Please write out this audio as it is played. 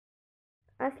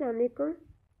Assalamu alaikum.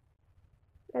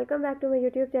 Welcome back to my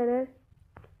YouTube channel.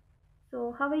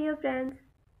 So, how are you, friends?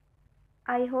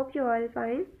 I hope you all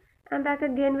fine. I'm back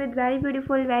again with very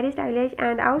beautiful, very stylish,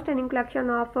 and outstanding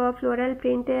collection of floral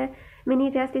print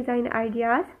mini dress design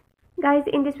ideas. Guys,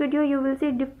 in this video, you will see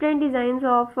different designs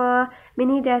of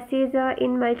mini dresses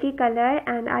in multicolor,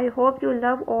 and I hope you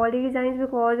love all the designs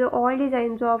because all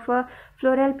designs of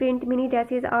floral print mini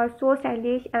dresses are so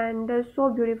stylish and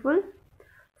so beautiful.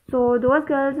 So those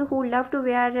girls who love to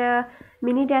wear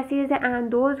mini dresses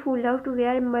and those who love to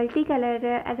wear multicolor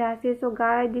dresses, so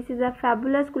guys, this is a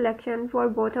fabulous collection for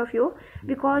both of you,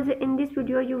 because in this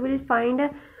video you will find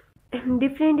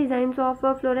different designs of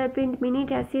floral print mini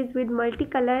dresses with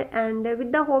multicolor, and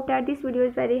with the hope that this video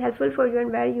is very helpful for you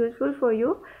and very useful for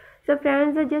you. So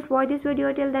friends, just watch this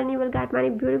video till then. You will get many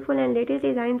beautiful and latest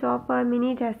designs of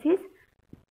mini dresses,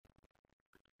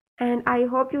 and I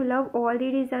hope you love all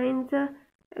the designs.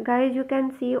 Guys, you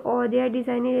can see all their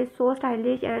design is so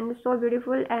stylish and so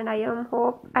beautiful, and I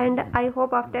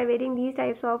hope after wearing these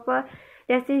types of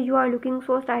dresses you are looking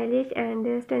so stylish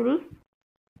and stunning.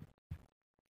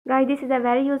 Guys, this is a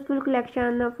very useful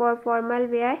collection for formal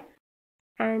wear,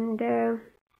 and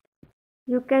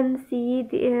you can see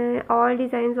all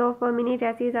designs of mini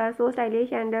dresses are so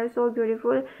stylish and so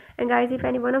beautiful. And guys, if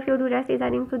any one of you do dress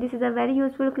designing, so this is a very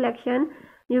useful collection.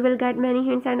 You will get many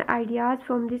hints and ideas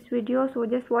from this video, so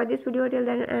just watch this video till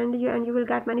then, and you will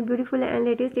get many beautiful and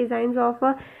latest designs of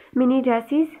mini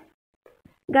dresses.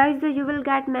 Guys, you will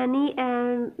get many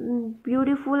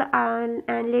beautiful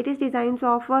and latest designs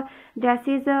of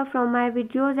dresses from my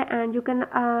videos, and you can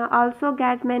also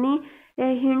get many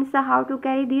hints how to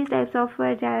carry these types of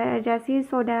dresses,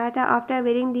 so that after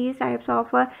wearing these types of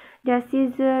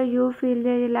dresses you feel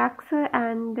relaxed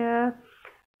and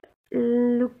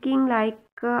looking like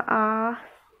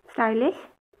stylish.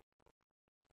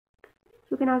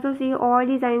 You can also see all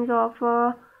designs of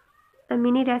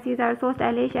mini dresses are so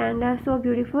stylish and so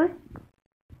beautiful.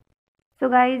 So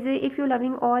guys, if you're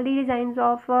loving all the designs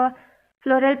of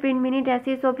floral print mini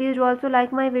dresses, so please do also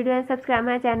like my video and subscribe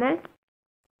my channel,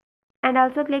 and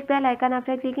also click bell icon.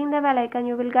 After clicking the bell icon,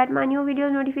 you will get my new video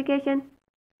notification,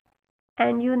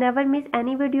 and you never miss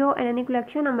any video and any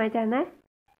collection on my channel.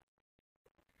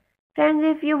 Friends,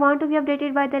 if you want to be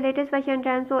updated by the latest fashion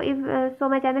trend, so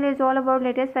my channel is all about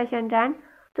latest fashion trend.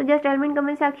 So just tell me in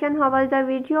comment section how was the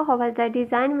video, how was the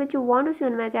design which you want to see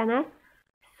on my channel,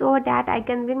 so that I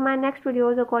can bring my next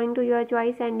videos according to your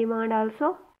choice and demand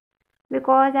also.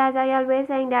 Because as I always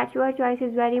saying that your choice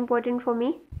is very important for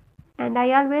me, and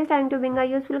I always trying to bring a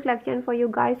useful collection for you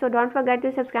guys. So don't forget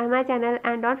to subscribe my channel,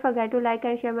 and don't forget to like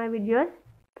and share my videos.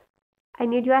 I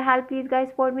need your help. Please guys,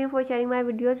 support me for sharing my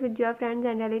videos with your friends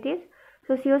and relatives.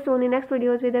 So see you soon in next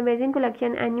videos with amazing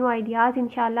collection and new ideas,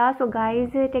 inshallah. So guys,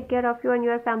 take care of you and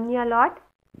your family a lot.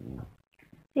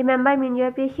 Remember, mean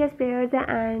your precious prayers,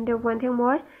 and one thing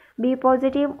more, be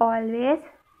positive always.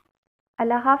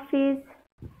 Allah Hafiz.